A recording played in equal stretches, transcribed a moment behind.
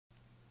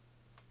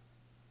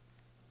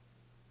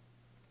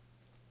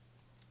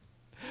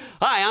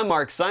Hi, I'm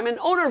Mark Simon,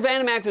 owner of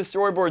Animax's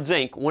Storyboards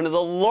Inc., one of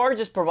the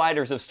largest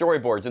providers of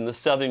storyboards in the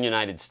southern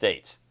United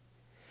States.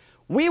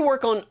 We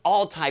work on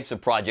all types of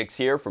projects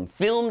here, from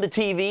film to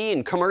TV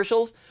and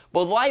commercials,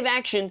 both live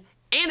action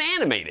and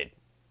animated.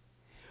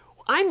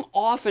 I'm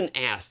often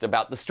asked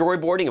about the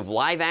storyboarding of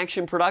live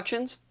action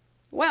productions.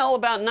 Well,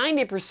 about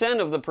 90%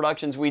 of the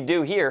productions we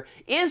do here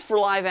is for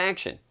live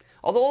action,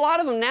 although a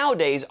lot of them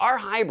nowadays are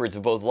hybrids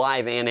of both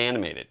live and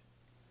animated.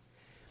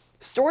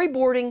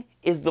 Storyboarding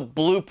is the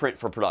blueprint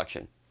for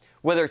production,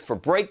 whether it's for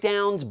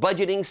breakdowns,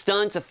 budgeting,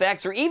 stunts,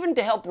 effects, or even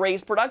to help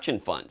raise production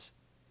funds.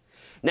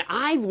 Now,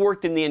 I've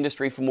worked in the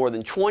industry for more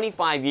than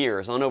 25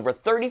 years on over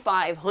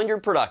 3,500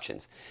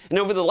 productions, and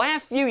over the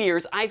last few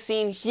years, I've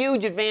seen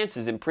huge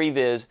advances in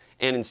previs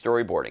and in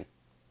storyboarding.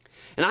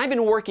 And I've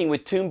been working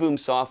with Toon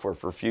software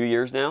for a few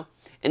years now,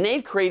 and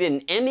they've created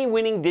an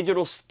Emmy-winning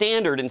digital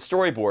standard in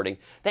storyboarding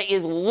that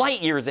is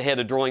light years ahead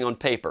of drawing on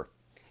paper,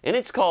 and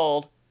it's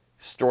called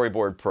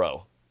Storyboard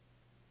Pro.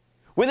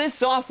 With this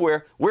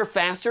software, we're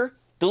faster,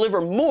 deliver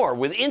more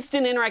with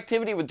instant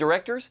interactivity with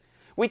directors,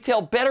 we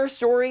tell better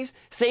stories,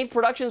 save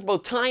productions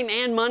both time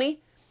and money.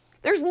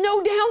 There's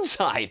no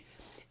downside.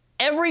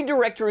 Every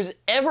director who's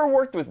ever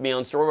worked with me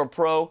on Storyboard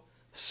Pro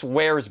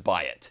swears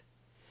by it.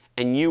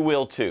 And you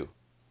will too.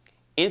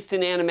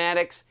 Instant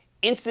animatics,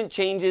 instant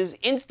changes,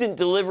 instant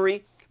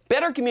delivery,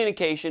 better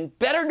communication,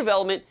 better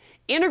development,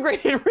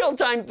 integrated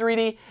real-time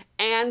 3D,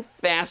 and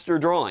faster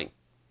drawing.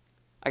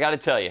 I gotta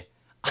tell you,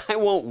 I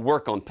won't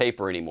work on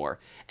paper anymore,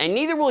 and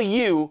neither will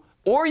you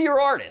or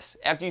your artists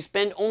after you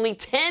spend only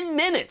 10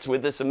 minutes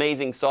with this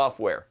amazing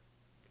software.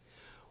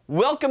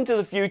 Welcome to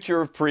the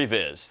future of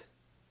previs.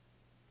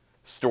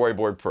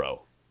 Storyboard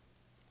Pro.